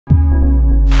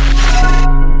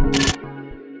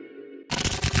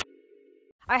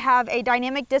I have a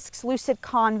Dynamic Discs Lucid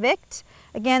Convict.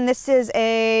 Again, this is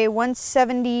a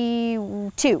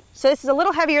 172. So this is a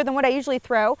little heavier than what I usually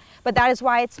throw, but that is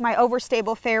why it's my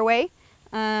overstable fairway.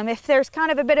 If there's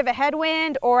kind of a bit of a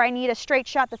headwind or I need a straight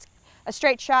shot that's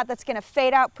going to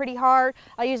fade out pretty hard,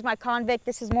 I'll use my Convict.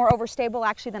 This is more overstable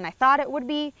actually than I thought it would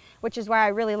be, which is why I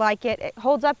really like it. It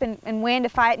holds up in wind.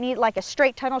 If I need like a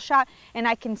straight tunnel shot and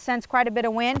I can sense quite a bit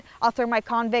of wind, I'll throw my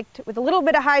Convict with a little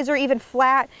bit of hyzer, even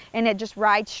flat, and it just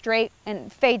rides straight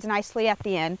and fades nicely at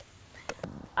the end.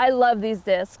 I love these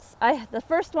discs. The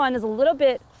first one is a little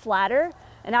bit flatter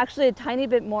and actually a tiny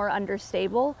bit more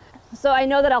understable. So I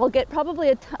know that I'll get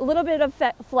probably a little bit of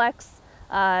flex,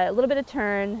 a little bit of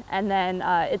turn, and then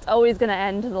it's always going to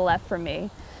end to the left for me.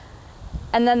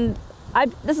 And then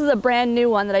this is a brand new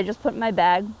one that I just put in my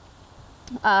bag.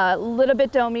 A little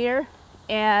bit domier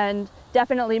and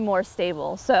definitely more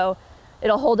stable. So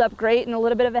it'll hold up great in a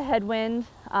little bit of a headwind.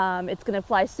 It's going to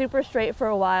fly super straight for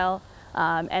a while,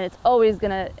 and it's always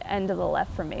going to end to the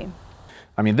left for me.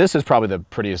 I mean, this is probably the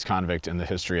prettiest Convict in the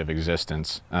history of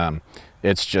existence.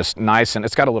 It's just nice, and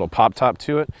it's got a little pop top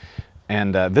to it.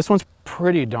 And this one's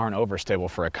pretty darn overstable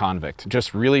for a Convict.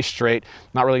 Just really straight,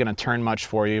 not really gonna turn much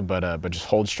for you, but just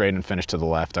hold straight and finish to the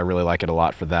left. I really like it a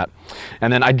lot for that.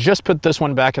 And then I just put this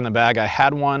one back in the bag. I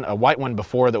had a white one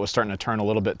before that was starting to turn a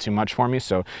little bit too much for me,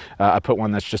 so I put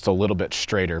one that's just a little bit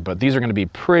straighter, but these are gonna be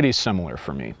pretty similar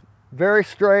for me. Very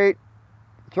straight,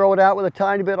 throw it out with a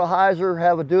tiny bit of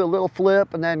hyzer, do a little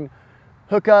flip, and then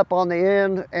hook up on the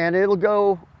end, and it'll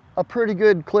go a pretty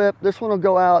good clip. This one will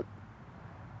go out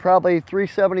probably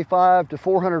 375 to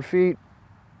 400 feet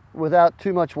without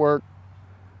too much work.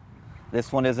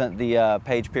 This one isn't the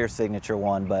Paige Pierce signature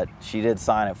one, but she did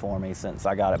sign it for me since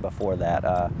I got it before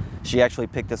that. She actually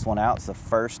picked this one out. It's the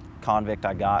first Convict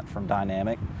I got from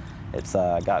Dynamic. It's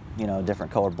got, you know,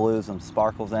 different colored blues and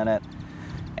sparkles in it.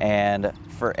 And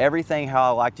for everything how I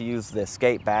like to use the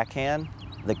escape backhand,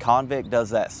 the Convict does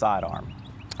that sidearm.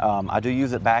 I do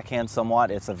use it backhand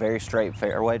somewhat. It's a very straight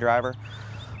fairway driver.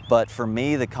 But for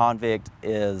me, the Convict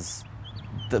is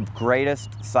the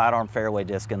greatest sidearm fairway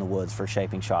disc in the woods for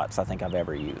shaping shots I think I've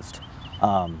ever used.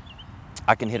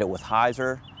 I can hit it with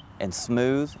hyzer and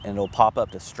smooth, and it'll pop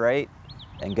up to straight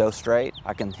and go straight.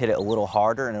 I can hit it a little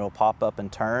harder and it'll pop up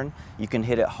and turn. You can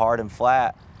hit it hard and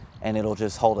flat and it'll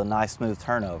just hold a nice smooth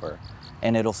turnover.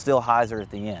 And it'll still hyzer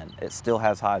at the end. It still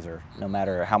has hyzer no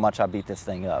matter how much I beat this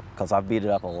thing up, because I've beat it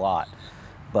up a lot.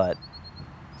 But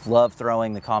love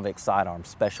throwing the Convict sidearm,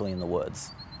 especially in the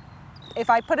woods. If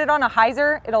I put it on a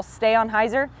hyzer, it'll stay on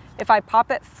hyzer. If I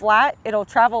pop it flat, it'll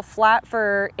travel flat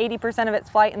for 80% of its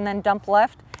flight and then dump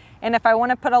left. And if I want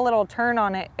to put a little turn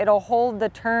on it, it'll hold the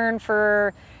turn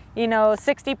for, you know,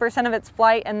 60% of its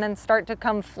flight and then start to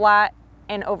come flat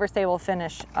and overstable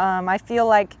finish. I feel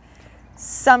like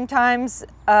sometimes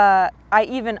I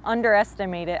even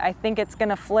underestimate it. I think it's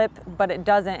gonna flip, but it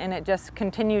doesn't, and it just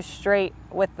continues straight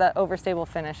with the overstable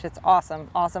finish. It's awesome,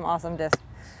 awesome, awesome disc.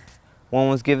 One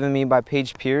was given me by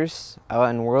Paige Pierce out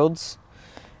in Worlds,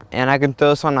 and I can throw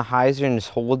this on a hyzer and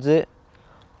just holds it,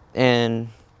 and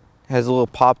has a little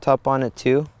pop top on it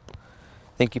too.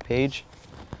 Thank you, Paige.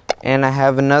 And I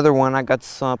have another one. I got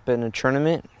this up in a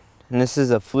tournament, and this is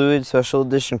a Fluid Special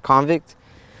Edition Convict.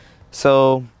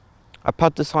 So I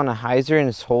put this on a hyzer and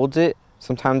just holds it.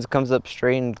 Sometimes it comes up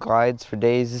straight and glides for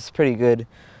days. This is pretty good.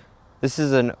 This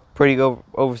is a pretty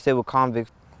overstable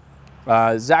Convict.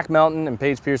 Zach Melton and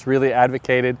Paige Pierce really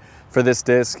advocated for this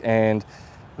disc, and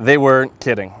they weren't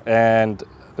kidding. And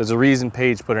there's a reason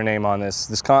Paige put her name on this.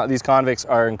 These Convicts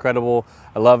are incredible.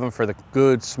 I love them for the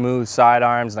good, smooth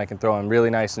sidearms, and I can throw them really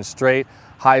nice and straight.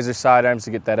 Hyzer sidearms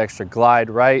to get that extra glide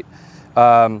right.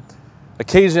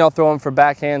 Occasionally I'll throw them for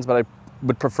backhands, but I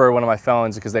would prefer one of my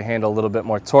Felons because they handle a little bit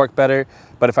more torque better.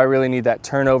 But if I really need that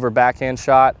turnover backhand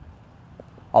shot,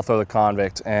 I'll throw the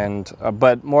Convict.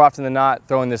 But more often than not,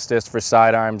 throwing this disc for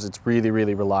sidearms, it's really,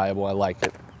 really reliable. I like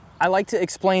it. I like to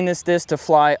explain this disc to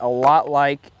fly a lot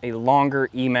like a longer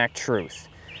EMAC Truth.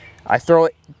 I throw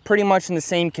it pretty much in the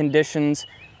same conditions,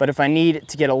 but if I need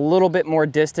to get a little bit more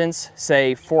distance,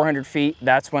 say 400 feet,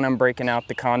 that's when I'm breaking out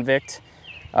the Convict.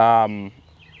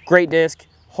 Great disc,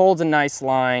 holds a nice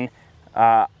line.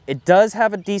 It does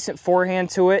have a decent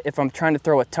forehand to it if I'm trying to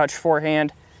throw a touch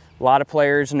forehand. A lot of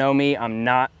players know me, I'm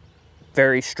not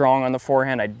very strong on the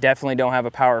forehand. I definitely don't have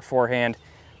a power forehand.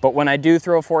 But when I do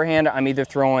throw a forehand, I'm either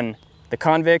throwing the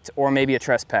Convict or maybe a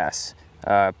Trespass.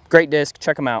 Great disc,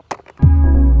 check them out.